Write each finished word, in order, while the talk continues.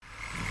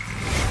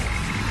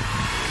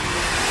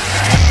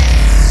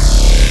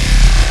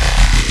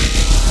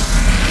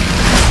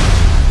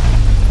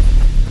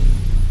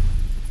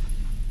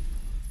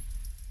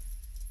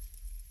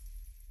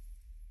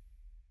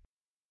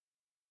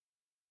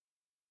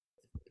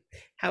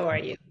How are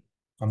you?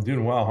 I'm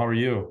doing well. How are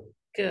you?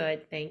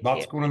 Good, thank you.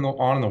 Lots going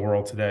on in the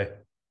world today.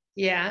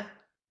 Yeah.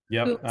 Who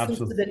Yep, listens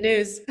to the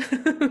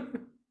absolutely. news?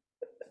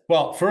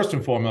 Well, first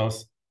and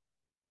foremost,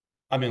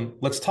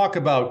 let's talk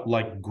about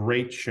like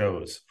great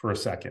shows for a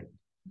second.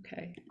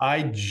 Okay.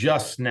 I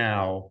just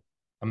now,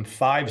 I'm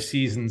 5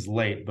 seasons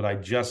late, but I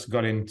just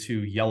got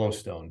into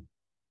Yellowstone.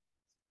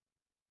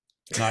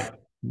 Not,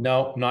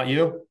 no, not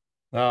you.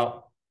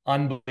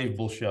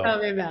 Unbelievable Tell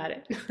show. me about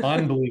it.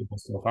 Unbelievable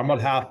stuff. I'm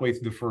about halfway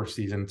through the first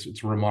season.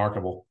 It's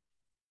remarkable.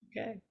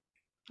 Okay.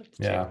 Let's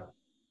check. Yeah.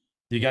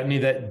 You got any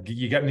that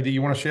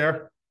you want to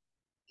share?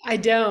 I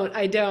don't.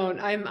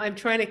 I'm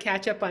trying to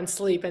catch up on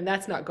sleep and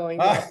that's not going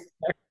well. Ah,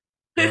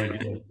 very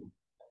good.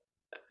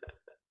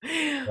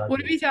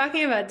 What are we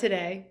talking about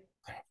today?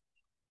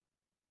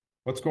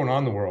 What's going on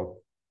in the world?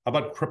 How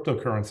about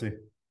cryptocurrency?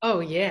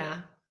 Oh yeah.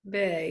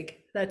 Big.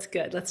 That's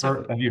good. Let's talk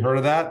about Have you heard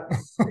of that?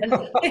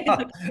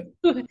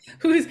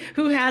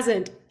 who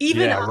hasn't?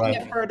 Even Yeah, I right.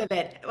 have heard of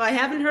it. Well, I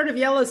haven't heard of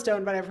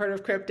Yellowstone, but I've heard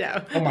of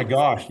crypto. Oh my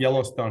gosh,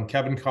 Yellowstone,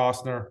 Kevin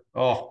Costner.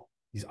 Oh,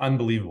 he's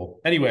unbelievable.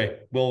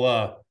 Anyway,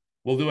 we'll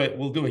do it.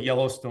 We'll do a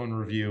Yellowstone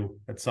review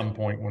at some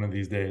point one of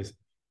these days.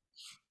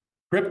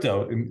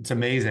 Crypto, it's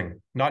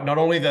amazing. Not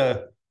only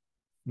the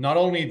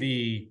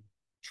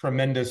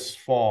tremendous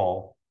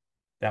fall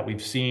that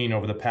we've seen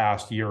over the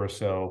past year or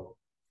so,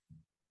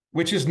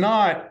 which is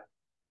not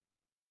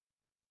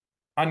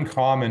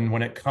uncommon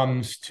when it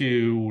comes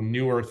to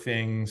newer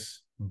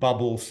things,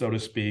 bubbles, so to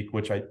speak,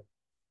 which I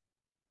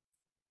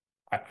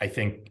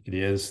think it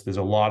is. There's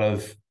a lot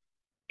of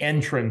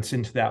entrance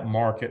into that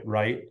market,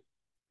 right?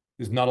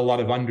 There's not a lot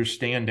of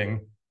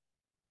understanding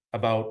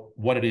about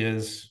what it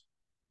is.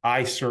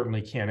 I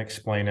certainly can't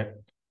explain it.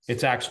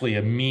 It's actually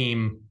a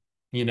meme,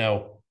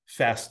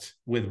 fest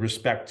with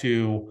respect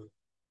to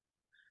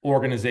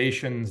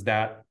organizations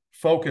that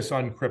focus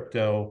on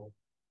crypto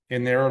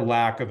in their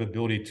lack of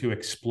ability to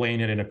explain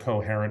it in a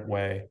coherent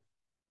way.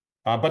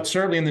 But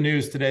certainly in the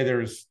news today,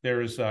 there's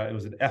it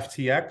was an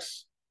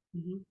FTX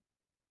Mhm.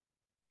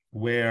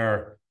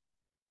 where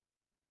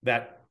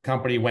that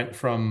company went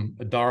from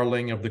a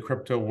darling of the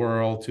crypto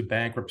world to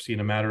bankruptcy in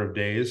a matter of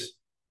days.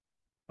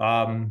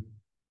 Um,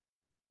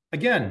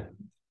 Again,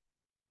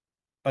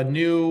 a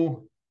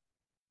new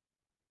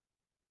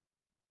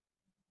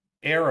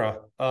era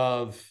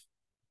of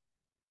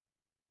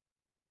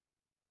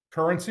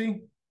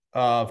currency,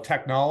 of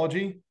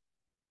technology.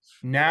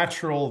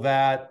 Natural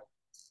that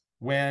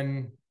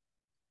when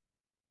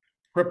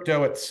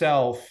crypto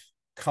itself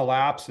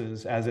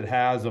collapses, as it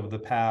has over the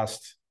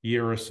past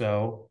year or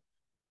so,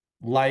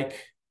 like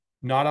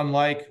not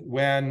unlike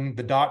when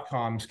the dot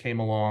coms came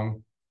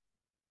along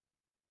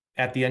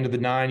at the end of the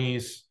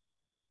 90s,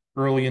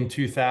 early in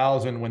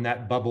 2000, when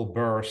that bubble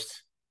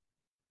burst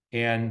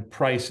and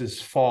prices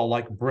fall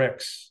like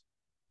bricks.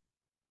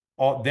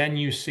 Then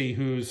you see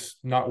who's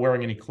not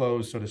wearing any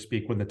clothes, so to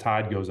speak, when the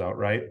tide goes out,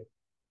 right?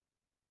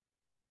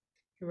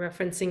 You're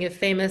referencing a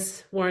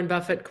famous Warren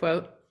Buffett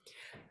quote.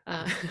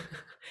 Uh,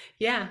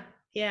 yeah,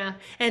 yeah.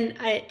 And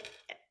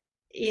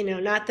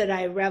not that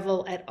I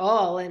revel at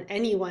all in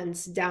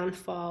anyone's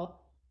downfall.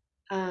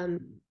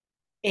 Um,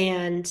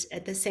 and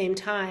at the same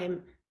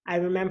time, I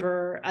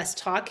remember us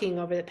talking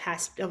over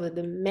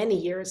the many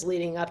years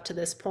leading up to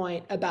this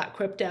point about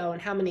crypto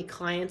and how many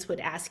clients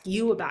would ask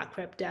you about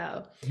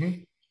crypto,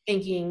 Mm-hmm.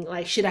 thinking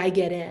like, should I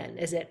get in?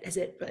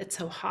 It's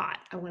so hot.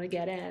 I want to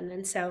get in.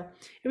 And so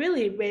it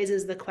really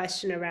raises the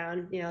question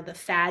around, the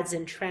fads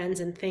and trends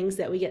and things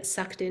that we get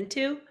sucked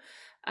into,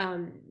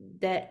 um,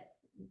 that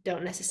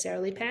don't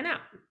necessarily pan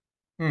out.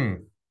 Hmm.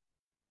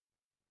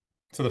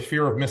 So the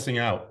fear of missing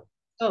out.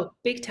 Oh,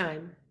 big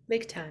time,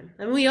 big time.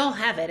 I mean, we all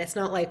have it. It's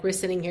not like we're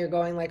sitting here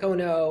going like, oh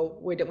no,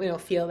 we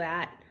don't feel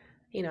that.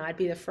 I'd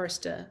be the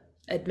first to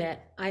admit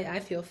I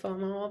feel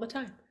FOMO all the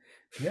time.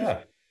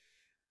 Yeah.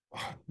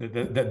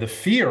 The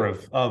fear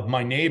of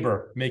my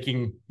neighbor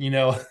making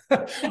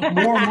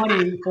more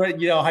money for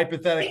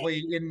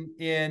hypothetically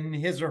in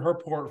his or her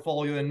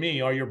portfolio than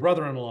me or your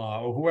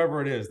brother-in-law or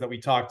whoever it is that we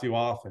talk to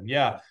often.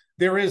 Yeah,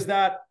 there is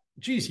that.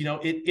 Geez,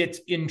 it's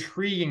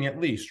intriguing, at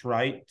least,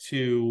 right?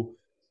 To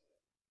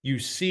you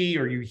see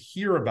or you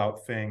hear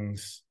about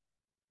things,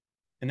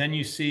 and then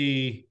you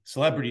see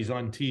celebrities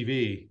on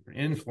TV or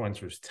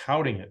influencers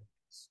touting it,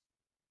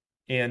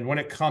 and when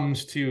it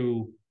comes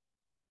to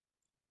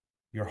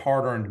your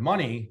hard-earned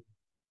money,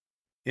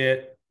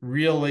 it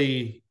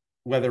really,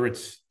 whether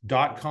it's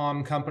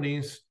dot-com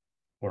companies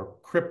or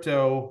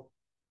crypto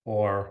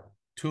or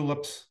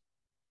tulips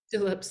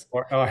Tulips.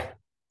 or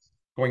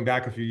going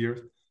back a few years,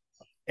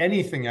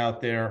 anything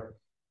out there,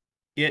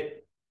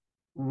 it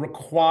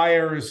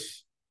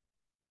requires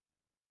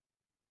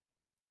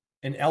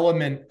an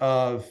element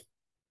of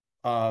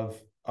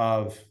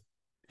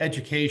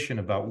education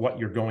about what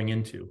you're going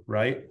into,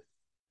 right?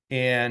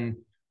 And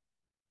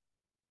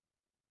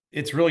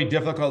it's really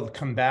difficult to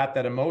combat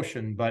that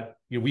emotion. But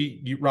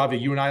Ravi,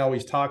 you and I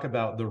always talk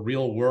about the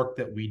real work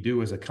that we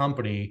do as a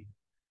company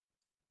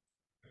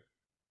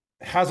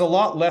has a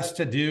lot less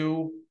to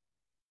do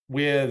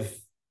with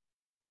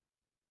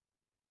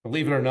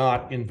believe it or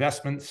not,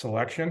 investment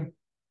selection,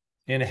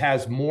 and it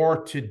has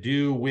more to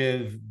do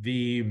with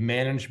the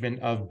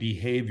management of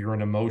behavior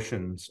and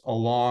emotions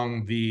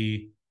along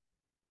the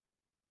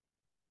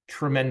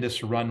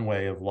tremendous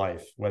runway of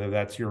life, whether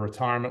that's your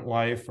retirement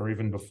life or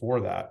even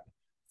before that.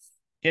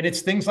 And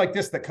it's things like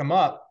this that come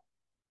up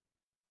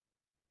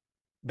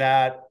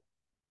that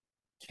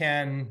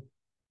can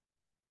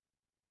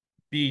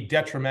be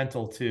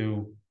detrimental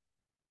to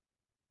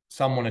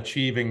someone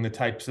achieving the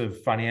types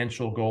of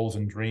financial goals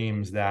and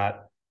dreams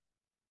that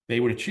they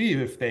would achieve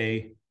if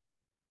they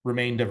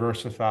remain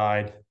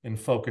diversified and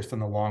focused on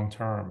the long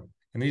term.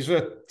 And these are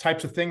the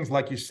types of things,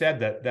 like you said,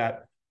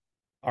 that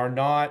are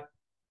not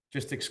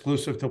just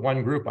exclusive to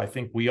one group. I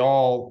think we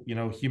all,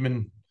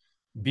 human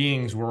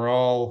beings, we're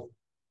all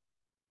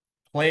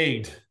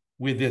plagued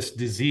with this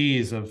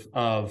disease of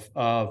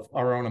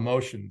our own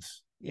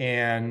emotions,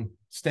 and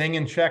staying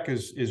in check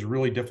is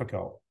really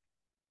difficult.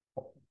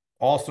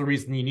 Also, the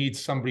reason you need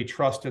somebody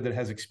trusted that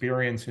has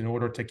experience in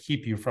order to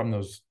keep you from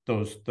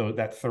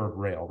that third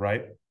rail,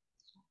 right?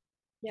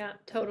 Yeah,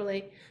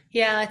 totally.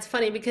 Yeah, it's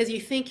funny because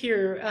you think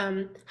you're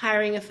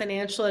hiring a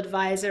financial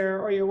advisor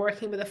or you're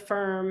working with a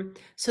firm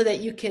so that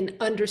you can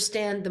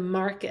understand the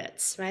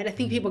markets, right? I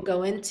think people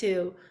go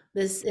into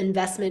this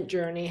investment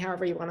journey,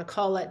 however you want to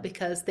call it,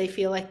 because they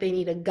feel like they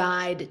need a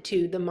guide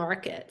to the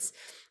markets.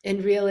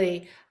 And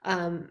really,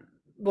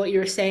 what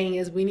you're saying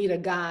is we need a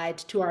guide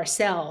to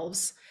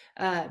ourselves,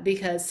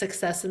 because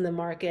success in the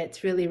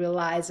markets really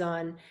relies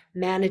on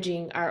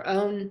managing our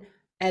own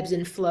ebbs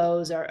and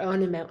flows, our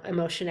own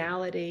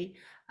emotionality.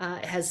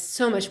 It has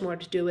so much more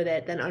to do with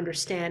it than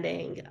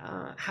understanding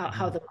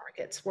how the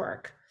markets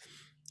work,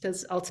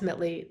 because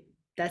ultimately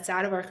that's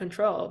out of our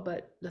control.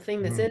 But the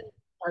thing that's in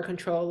our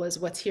control is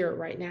what's here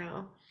right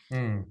now.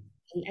 And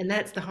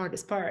that's the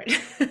hardest part.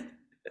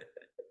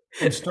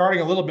 And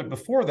starting a little bit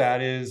before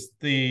that is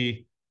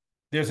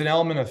there's an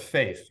element of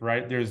faith,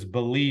 right? There's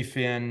belief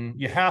in,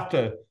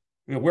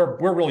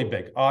 we're really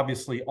big,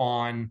 obviously,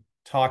 on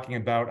talking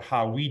about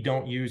how we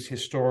don't use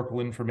historical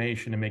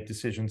information to make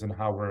decisions on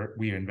how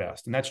we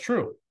invest. And that's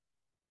true.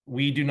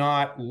 We do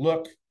not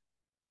look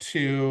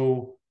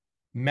to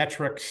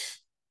metrics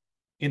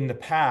in the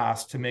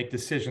past to make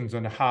decisions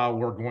on how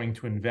we're going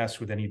to invest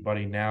with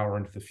anybody now or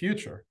into the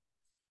future.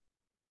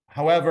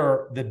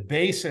 However, the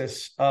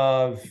basis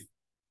of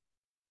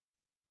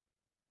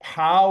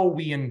how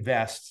we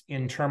invest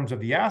in terms of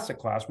the asset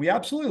class, we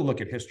absolutely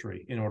look at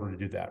history in order to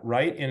do that,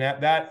 right? And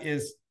that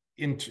is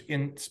in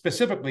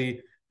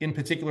specifically in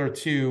particular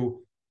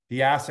to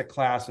the asset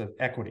class of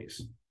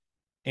equities,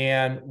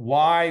 and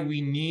why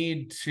we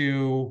need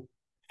to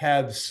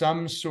have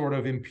some sort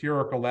of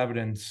empirical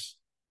evidence,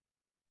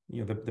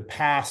 the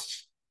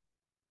past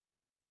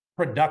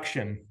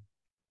production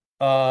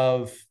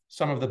of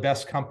some of the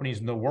best companies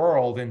in the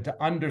world, and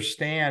to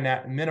understand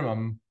at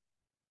minimum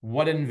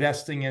what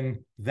investing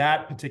in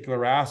that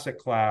particular asset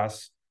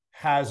class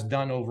has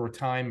done over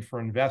time for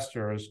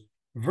investors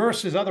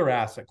versus other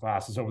asset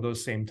classes over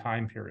those same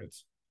time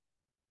periods.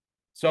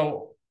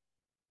 So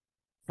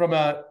from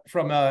a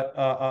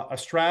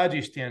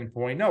strategy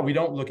standpoint, no, we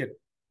don't look at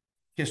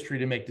history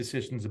to make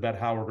decisions about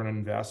how we're going to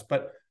invest,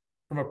 but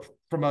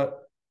from a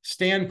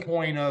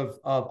standpoint of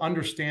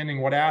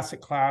understanding what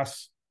asset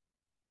class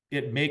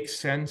it makes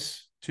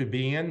sense to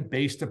be in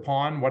based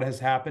upon what has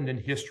happened in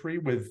history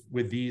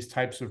with these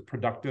types of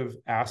productive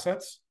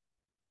assets,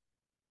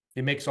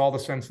 it makes all the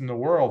sense in the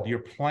world. Your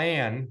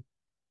plan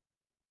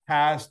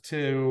has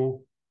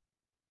to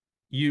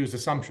use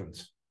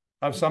assumptions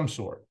of some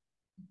sort.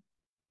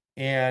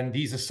 And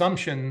these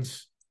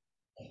assumptions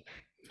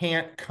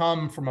can't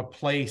come from a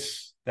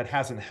place that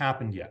hasn't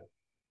happened yet.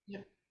 Yeah.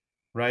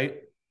 Right?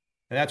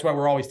 And that's why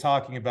we're always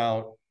talking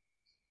about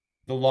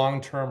the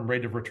long-term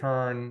rate of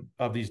return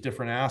of these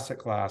different asset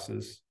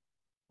classes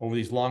over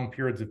these long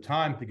periods of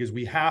time, because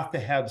we have to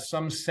have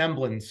some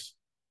semblance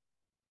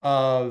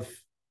of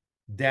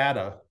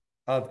data,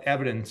 of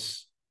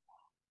evidence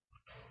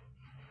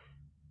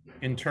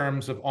in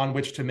terms of on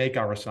which to make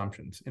our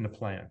assumptions in a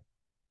plan.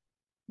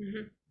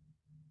 Mm-hmm.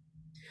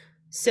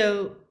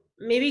 So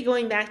maybe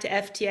going back to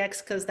FTX,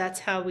 because that's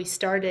how we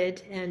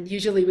started, and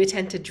usually we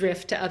tend to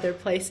drift to other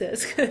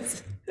places.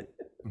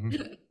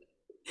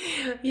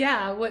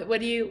 Yeah, what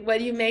do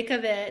you make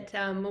of it?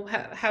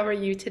 How are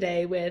you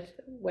today with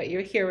what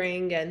you're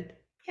hearing? And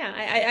yeah,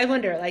 I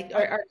wonder, like,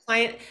 our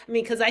client, I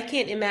mean, because I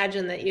can't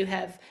imagine that you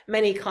have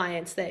many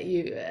clients that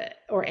you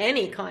or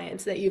any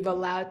clients that you've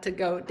allowed to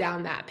go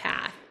down that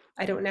path.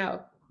 I don't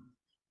know.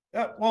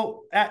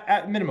 Well,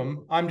 at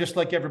minimum, I'm just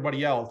like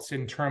everybody else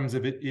in terms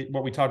of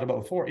what we talked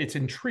about before. It's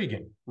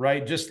intriguing,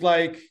 right? Just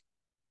like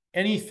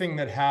anything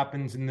that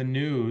happens in the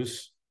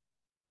news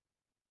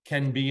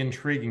can be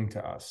intriguing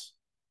to us.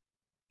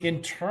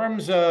 In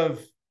terms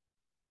of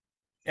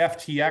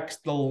FTX,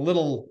 the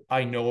little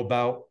I know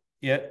about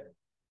it,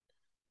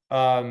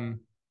 and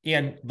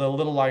the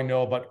little I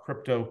know about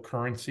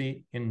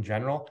cryptocurrency in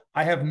general,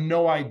 I have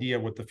no idea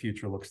what the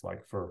future looks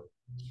like for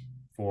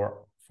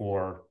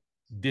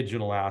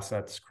digital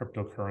assets,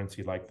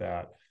 cryptocurrency like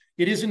that.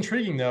 It is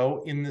intriguing,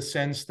 though, in the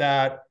sense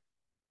that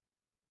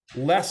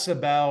less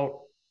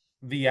about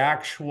the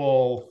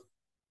actual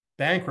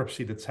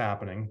bankruptcy that's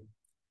happening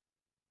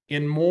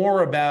and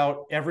more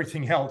about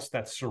everything else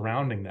that's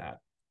surrounding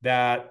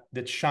that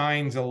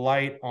shines a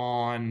light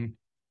on.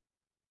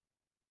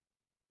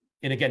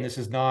 And again, this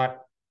is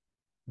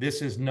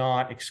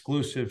not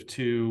exclusive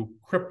to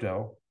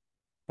crypto,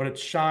 but it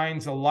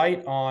shines a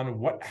light on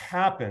what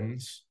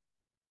happens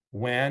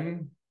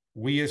when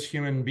we as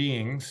human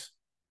beings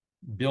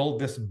build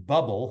this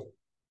bubble,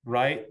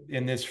 right?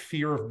 In this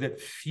fear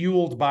that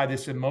fueled by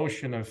this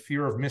emotion of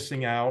fear of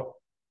missing out.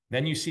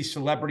 Then you see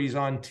celebrities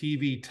on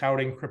TV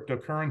touting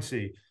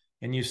cryptocurrency,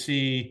 and you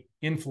see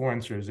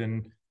influencers,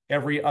 and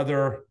every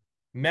other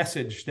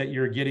message that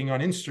you're getting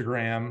on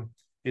Instagram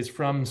is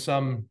from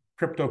some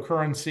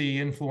cryptocurrency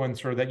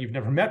influencer that you've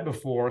never met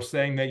before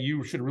saying that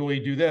you should really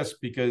do this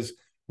because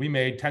we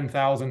made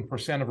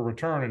 10,000% of a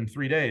return in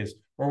 3 days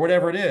or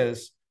whatever it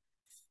is.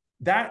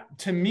 That,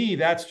 to me,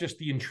 that's just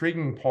the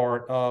intriguing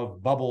part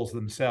of bubbles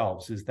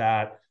themselves, is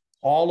that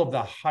all of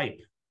the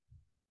hype,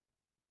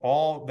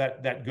 all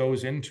that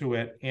goes into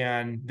it.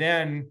 And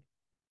then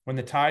when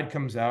the tide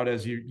comes out,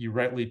 as you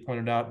rightly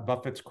pointed out,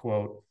 Buffett's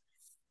quote,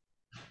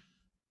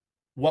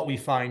 what we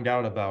find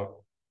out about,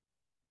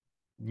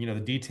 the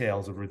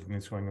details of everything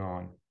that's going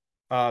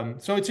on.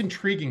 So it's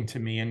intriguing to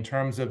me in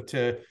terms of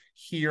to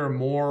hear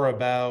more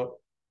about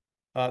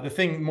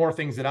more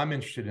things that I'm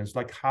interested in is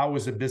like, how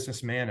is a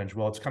business managed?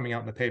 Well, it's coming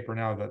out in the paper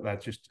now that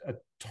that's just a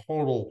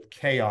total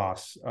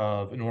chaos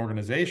of an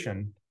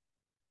organization.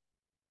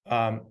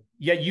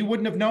 Yet you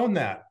wouldn't have known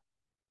that,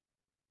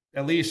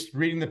 at least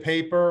reading the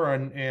paper,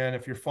 and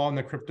if you're following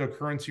the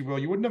cryptocurrency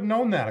world, you wouldn't have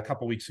known that a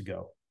couple of weeks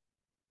ago.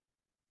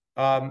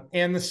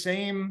 And the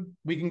same,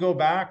 we can go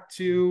back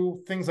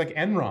to things like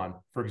Enron,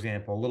 for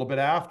example, a little bit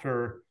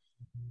after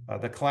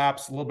the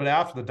collapse, a little bit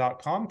after the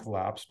dot-com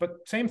collapse,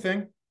 but same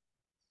thing.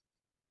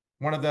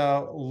 One of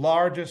the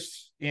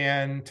largest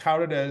and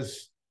touted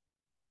as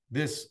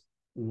this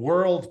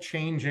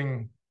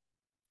world-changing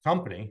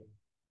company,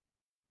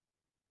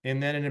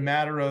 and then in a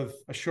matter of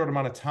a short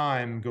amount of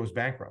time goes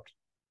bankrupt.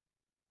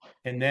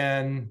 And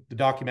then the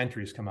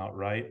documentaries come out,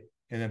 right?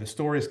 And then the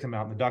stories come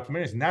out in the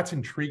documentaries. And that's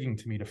intriguing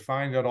to me, to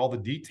find out all the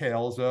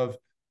details of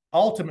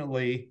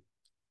ultimately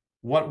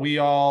what we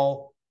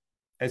all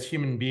as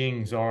human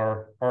beings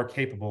are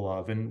capable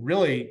of. And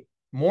really,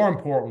 more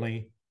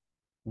importantly,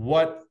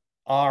 what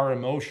our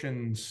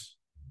emotions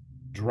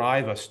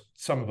drive us,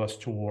 some of us,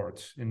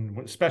 towards, and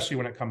especially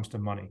when it comes to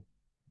money.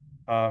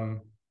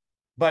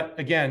 But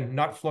again,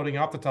 not floating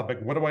off the topic,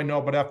 what do I know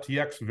about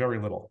FTX? Very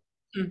little,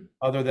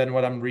 other than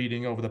what I'm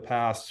reading over the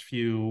past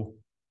few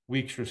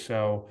weeks or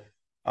so.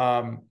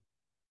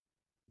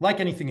 Like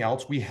anything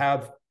else, we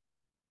have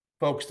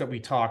folks that we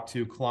talk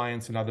to,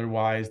 clients and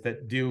otherwise,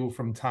 that do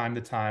from time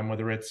to time,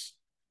 whether it's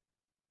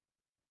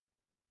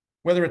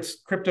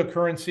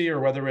cryptocurrency or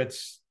whether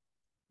it's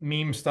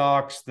meme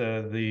stocks,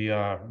 the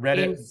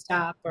Reddit,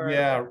 GameStop,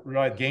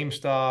 right,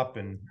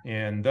 GameStop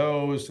and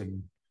those,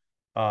 and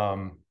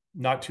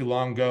not too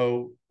long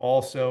ago,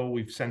 also,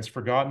 we've since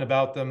forgotten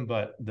about them,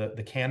 but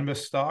the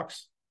cannabis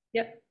stocks.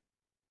 Yep.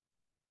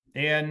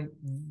 And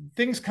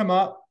things come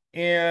up,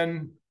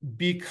 and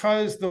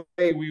because the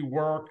way we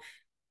work,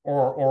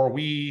 or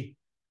we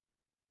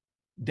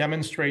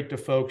demonstrate to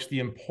folks the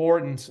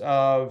importance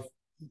of,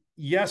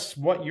 yes,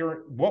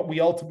 what we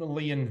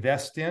ultimately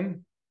invest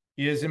in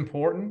is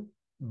important,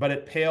 but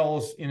it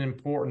pales in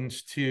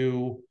importance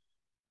to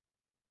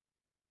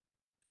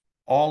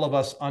all of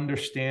us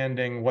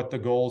understanding what the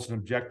goals and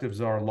objectives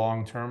are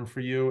long-term for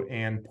you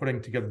and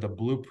putting together the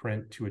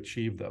blueprint to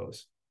achieve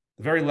those.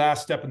 The very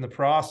last step in the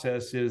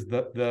process is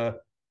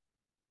the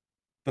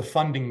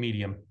funding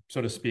medium,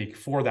 so to speak,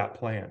 for that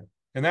plan.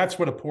 And that's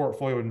what a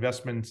portfolio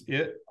investments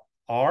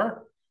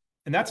are.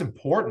 And that's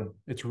important.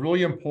 It's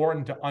really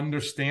important to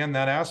understand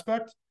that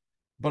aspect,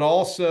 but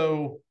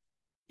also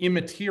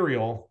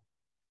immaterial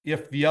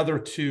if the other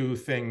two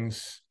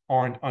things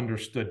aren't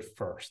understood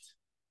first.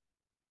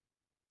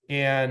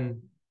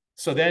 And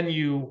so then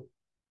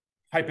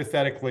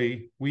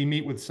hypothetically, we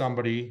meet with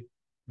somebody,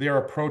 they're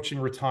approaching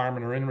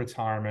retirement or in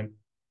retirement.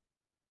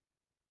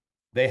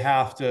 They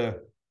have to,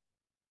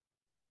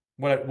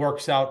 what it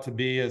works out to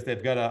be is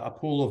they've got a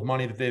pool of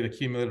money that they've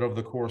accumulated over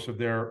the course of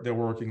their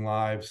working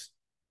lives.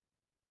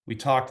 We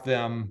talk to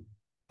them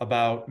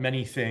about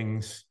many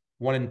things.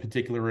 One in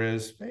particular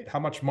is, hey, how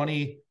much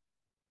money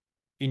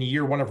in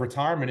year one of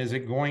retirement is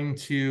it going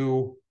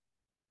to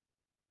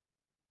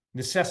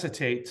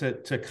necessitate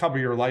to cover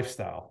your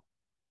lifestyle?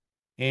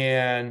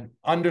 And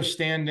coming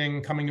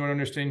to an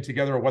understanding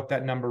together of what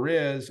that number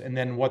is, and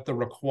then what the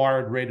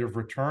required rate of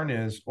return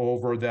is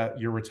over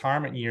your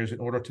retirement years in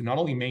order to not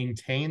only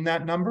maintain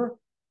that number,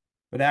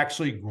 but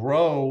actually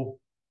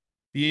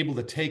be able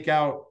to take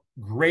out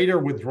greater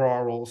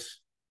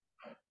withdrawals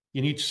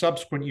in each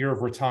subsequent year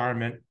of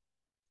retirement,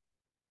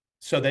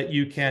 so that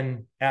you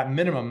can, at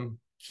minimum,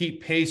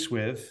 keep pace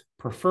with,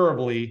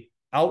 preferably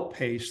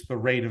outpace, the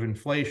rate of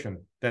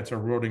inflation that's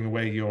eroding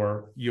away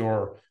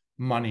your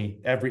money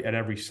at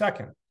every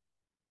second.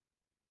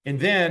 And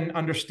then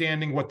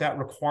understanding what that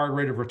required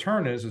rate of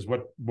return is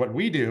what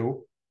we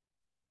do.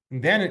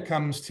 And then it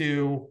comes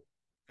to,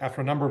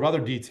 after a number of other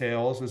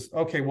details, is,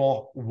 okay,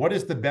 well, what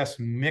is the best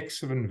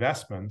mix of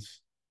investments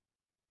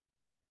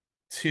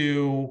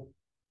to,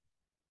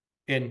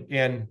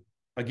 and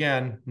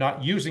again,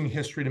 not using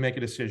history to make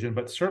a decision,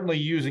 but certainly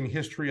using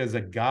history as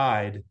a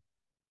guide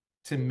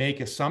to make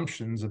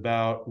assumptions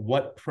about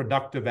what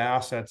productive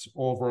assets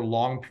over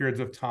long periods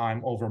of time,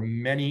 over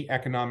many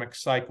economic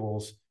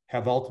cycles,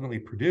 have ultimately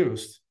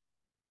produced,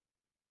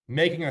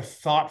 making a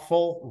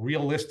thoughtful,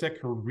 realistic,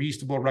 or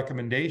reasonable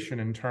recommendation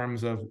in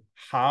terms of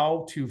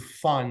how to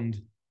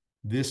fund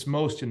this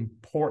most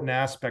important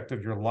aspect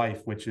of your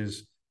life, which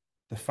is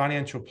the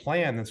financial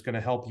plan that's going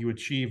to help you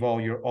achieve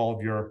all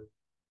of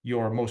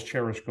your most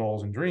cherished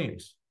goals and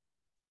dreams.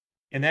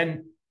 And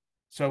then,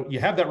 so you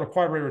have that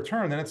required rate of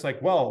return. Then it's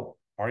like, well,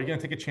 are you going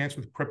to take a chance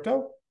with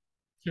crypto?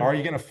 Sure. Are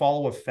you going to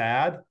follow a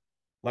fad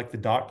like the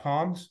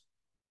dot-coms?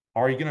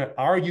 Are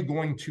you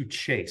going to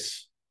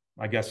chase,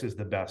 I guess is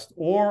the best,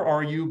 or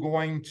are you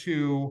going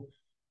to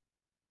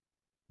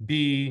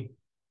be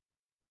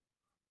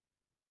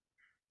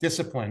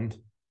disciplined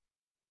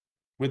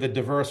with a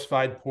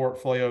diversified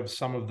portfolio of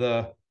some of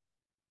the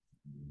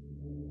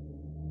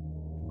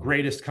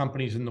greatest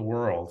companies in the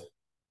world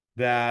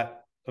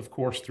that, of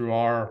course, through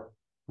our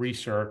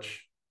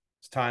research,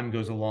 as time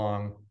goes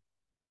along,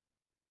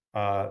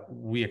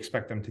 we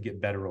expect them to get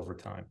better over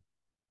time?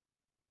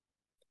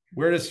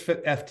 Where does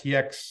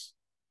FTX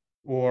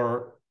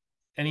or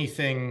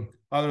anything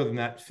other than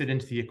that fit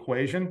into the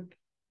equation,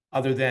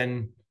 other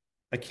than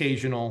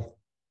occasional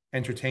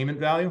entertainment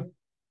value?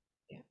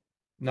 Yeah.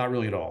 Not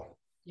really at all.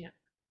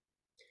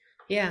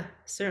 Yeah,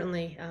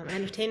 certainly.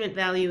 Entertainment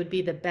value would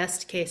be the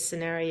best case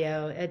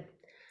scenario. A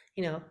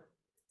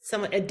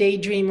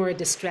daydream or a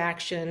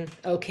distraction,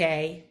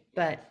 okay,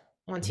 but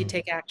once you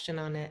take action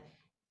on it,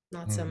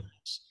 not so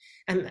much.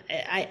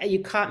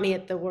 You caught me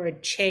at the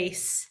word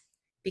chase,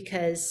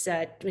 because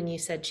when you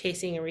said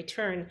chasing a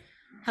return,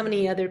 how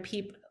many other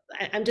people,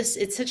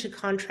 it's such a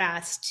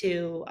contrast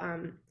to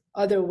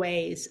other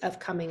ways of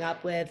coming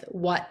up with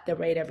what the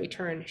rate of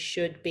return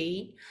should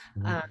be,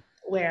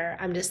 where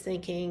I'm just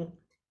thinking,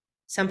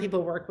 some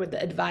people work with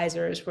the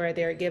advisors where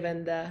they're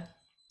given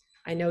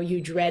I know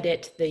you dread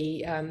it,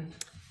 the,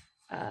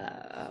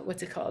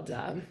 what's it called?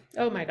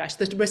 Oh my gosh,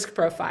 the risk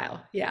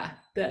profile. Yeah.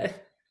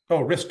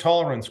 Risk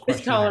tolerance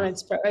questionnaire.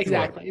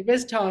 Exactly. Sure.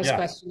 Risk tolerance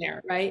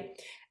questionnaire,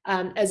 right?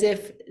 As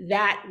if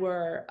that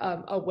were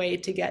a way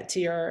to get to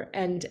your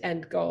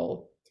end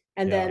goal.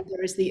 And then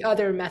there's the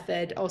other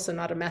method, also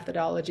not a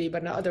methodology,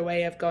 but another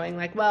way of going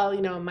like, well,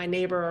 my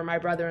neighbor or my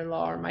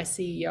brother-in-law or my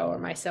CEO or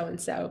my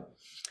so-and-so,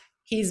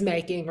 he's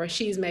making or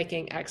she's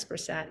making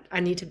X%. I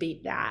need to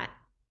beat that.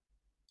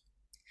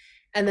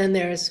 And then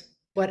there's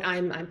what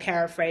I'm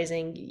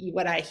paraphrasing,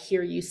 what I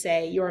hear you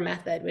say, your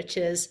method, which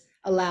is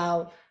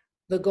allow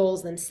the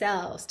goals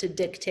themselves to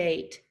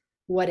dictate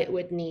what it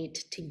would need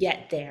to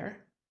get there.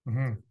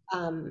 And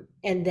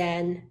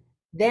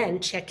then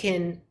check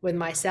in with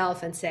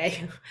myself and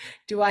say,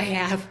 do I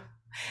have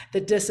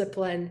the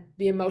discipline,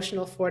 the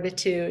emotional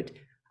fortitude,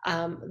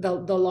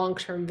 the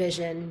long-term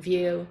vision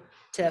view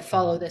to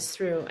follow this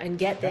through and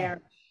get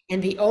there?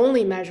 And the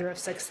only measure of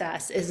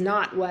success is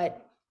not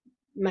what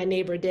my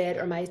neighbor did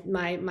or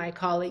my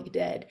colleague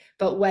did,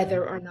 but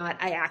whether or not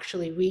I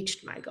actually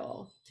reached my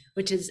goal,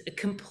 which is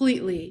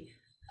completely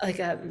like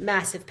a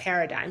massive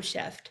paradigm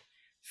shift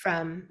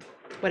from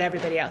what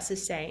everybody else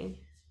is saying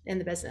in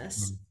the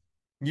business.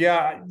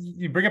 Yeah,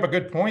 you bring up a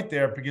good point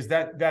there, because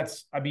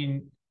that's, I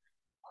mean,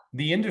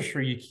 the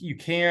industry, you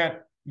can't,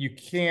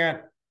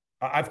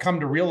 I've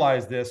come to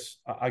realize this.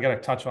 I got to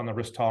touch on the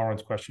risk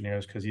tolerance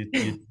questionnaires, because you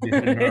hit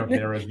a nerve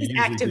there, as you usually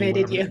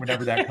activated do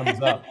whenever that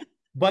comes up.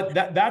 But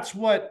that's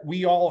what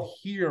we all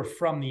hear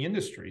from the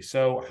industry.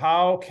 So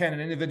how can an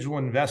individual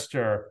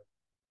investor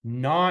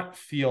not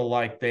feel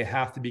like they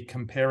have to be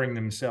comparing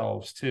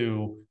themselves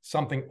to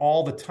something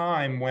all the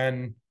time,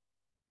 when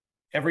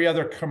every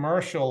other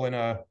commercial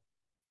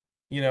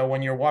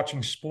when you're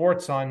watching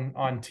sports on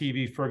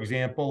TV, for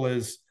example,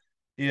 is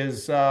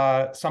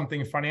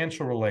something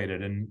financial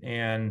related,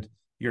 and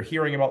you're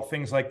hearing about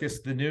things like this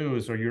in the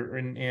news, or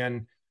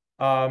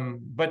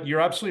but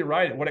you're absolutely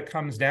right. What it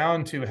comes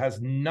down to has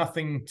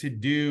nothing to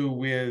do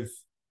with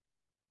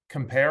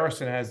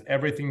comparison. It has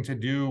everything to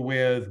do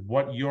with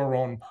what your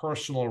own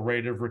personal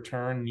rate of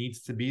return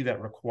needs to be,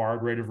 that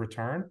required rate of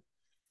return,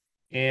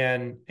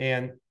 and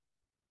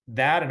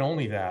that, and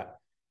only that.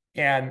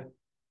 And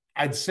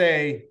I'd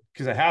say,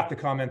 because I have to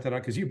comment on it,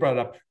 because you brought it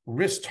up,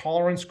 risk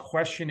tolerance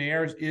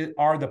questionnaires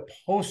are the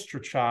poster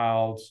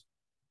child,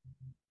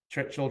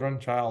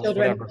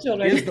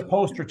 is the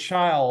poster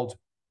child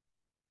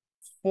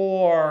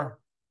for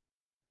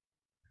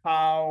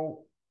how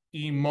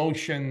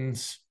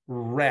emotions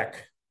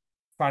wreck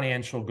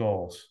financial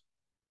goals.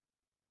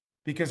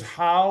 Because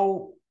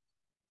how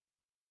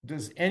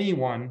does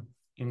anyone,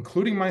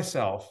 including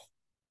myself,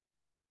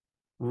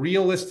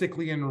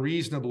 realistically and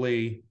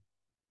reasonably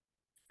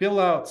fill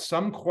out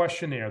some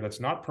questionnaire that's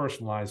not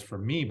personalized for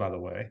me, by the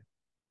way,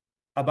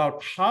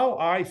 about how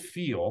I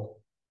feel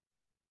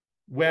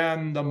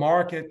when the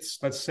markets,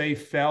 let's say,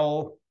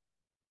 fell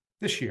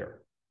this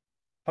year.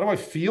 How do I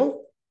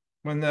feel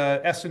when the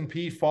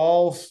S&P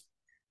falls?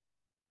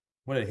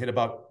 What did it hit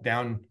about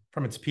down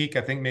from its peak?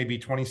 I think maybe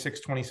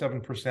 26,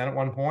 27% at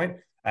one point,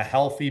 a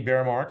healthy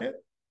bear market.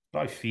 How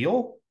do I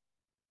feel?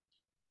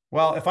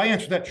 Well, if I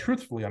answer that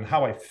truthfully on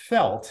how I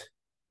felt,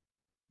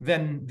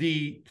 then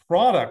the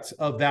product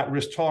of that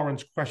risk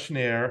tolerance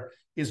questionnaire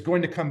is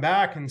going to come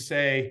back and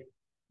say,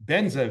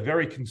 Ben's a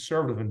very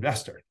conservative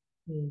investor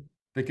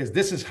because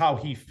this is how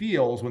he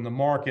feels when the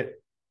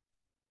market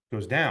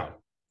goes down.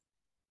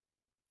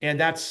 And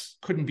that's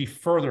couldn't be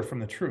further from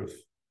the truth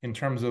in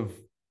terms of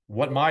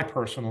what my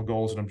personal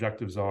goals and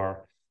objectives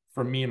are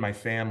for me and my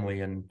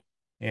family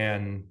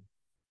and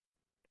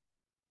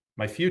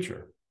my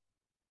future.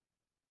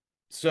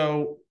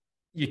 So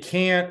you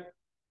can't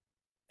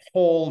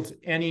hold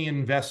any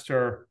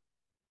investor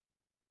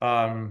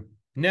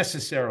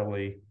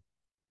necessarily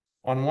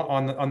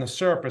on the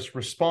surface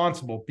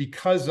responsible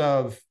because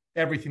of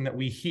everything that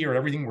we hear,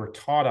 everything we're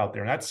taught out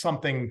there. And that's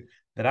something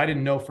that I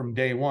didn't know from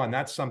day one.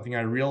 That's something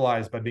I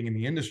realized by being in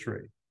the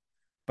industry.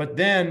 But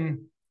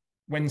then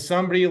when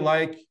somebody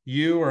like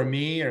you or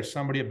me or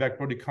somebody at Beck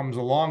Brody comes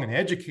along and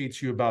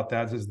educates you about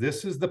that, says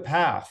this is the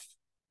path.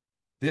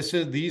 These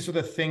are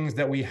the things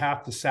that we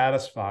have to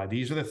satisfy.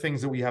 These are the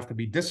things that we have to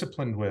be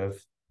disciplined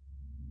with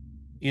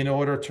in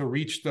order to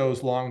reach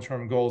those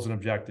long-term goals and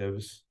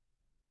objectives.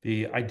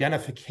 The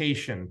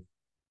identification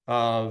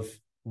of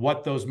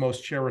what those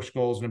most cherished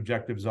goals and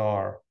objectives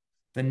are,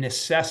 the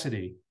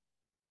necessity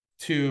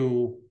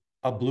to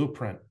a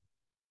blueprint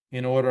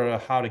in order to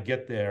how to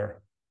get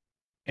there,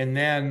 and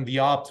then the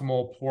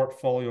optimal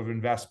portfolio of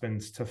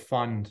investments to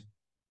fund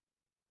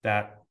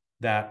that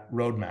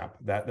roadmap,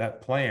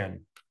 that plan.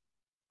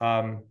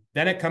 Then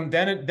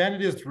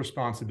it is the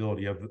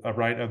responsibility of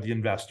the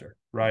investor,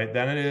 right?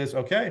 Then it is,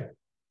 okay,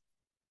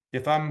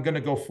 if I'm going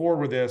to go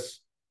forward with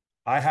this,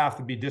 I have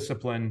to be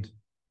disciplined.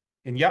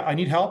 And yeah, I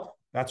need help.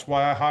 That's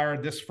why I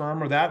hired this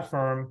firm or that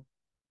firm.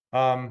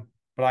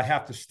 But I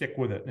have to stick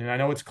with it. And I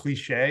know it's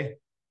cliche,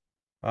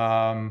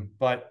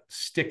 but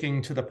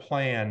sticking to the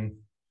plan.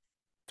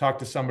 Talked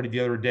to somebody the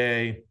other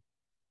day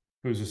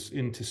who's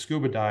into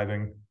scuba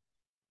diving,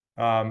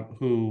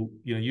 who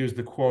used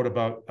the quote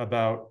about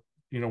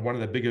one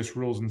of the biggest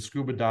rules in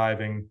scuba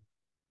diving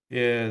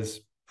is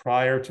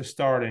prior to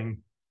starting,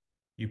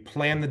 you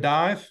plan the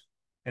dive,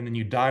 and then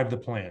you dive the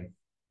plan.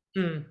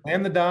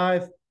 Plan the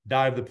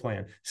dive the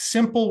plan.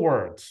 Simple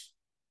words,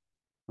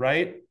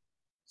 right?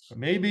 But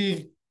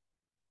maybe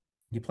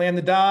you plan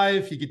the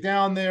dive, you get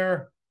down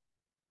there,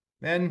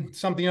 then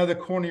something out of the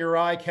corner of your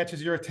eye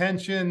catches your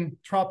attention,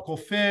 tropical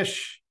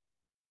fish.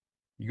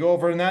 You go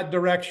over in that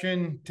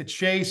direction to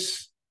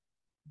chase.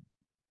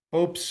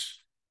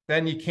 Oops.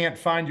 Then you can't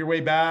find your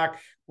way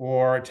back,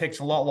 or it takes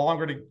a lot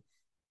longer to.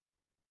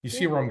 You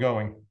see where I'm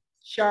going?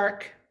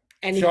 Shark.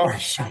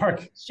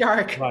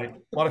 Shark. Right.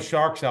 A lot of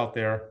sharks out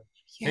there.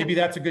 Yeah. Maybe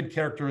that's a good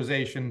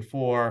characterization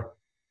for,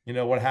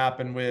 what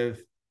happened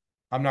with,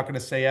 I'm not going to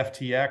say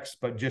FTX,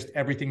 but just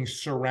everything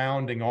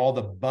surrounding all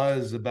the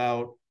buzz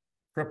about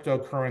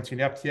cryptocurrency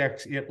and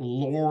FTX. It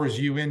lures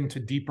you into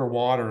deeper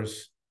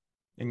waters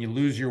and you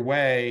lose your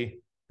way,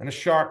 and a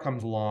shark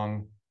comes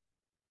along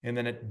and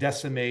then it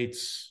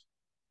decimates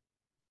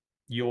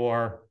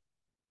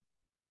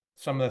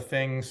some of the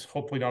things,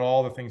 hopefully not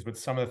all the things, but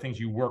some of the things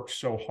you worked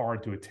so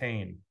hard to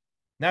attain.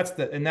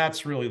 And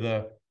that's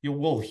really you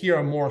will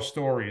hear more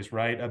stories,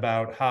 right,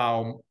 about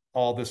how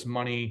all this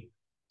money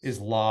is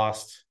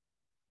lost.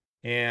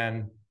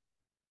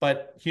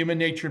 But human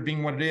nature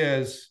being what it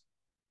is,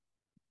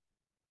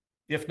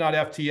 if not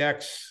FTX,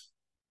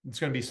 it's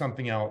going to be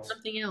something else.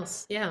 Something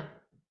else. Yeah.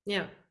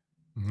 Yeah.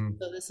 Mm-hmm.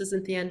 So this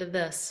isn't the end of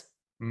this.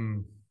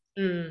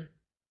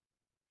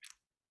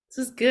 This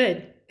is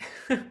good.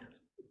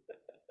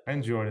 I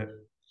enjoyed it.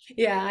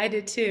 Yeah, I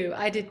did too.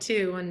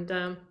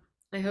 And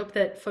I hope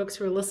that folks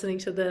who are listening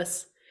to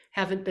this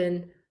haven't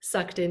been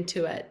sucked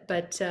into it.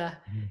 But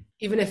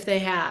even if they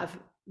have,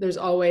 there's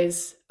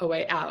always a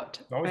way out.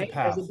 Always right? A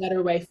path. There's a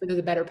better way. There's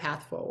a better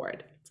path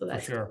forward. So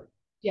that's for sure.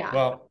 Yeah.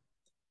 Well,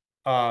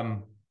 I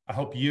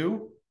hope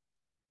you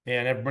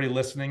and everybody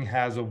listening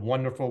has a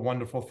wonderful,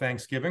 wonderful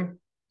Thanksgiving.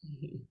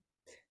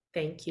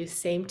 Thank you.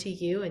 Same to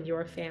you and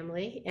your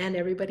family and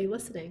everybody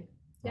listening.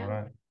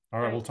 Yeah. All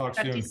right. We'll talk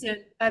soon. To you soon.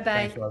 Bye-bye.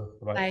 Thanks,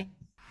 Bye. Bye.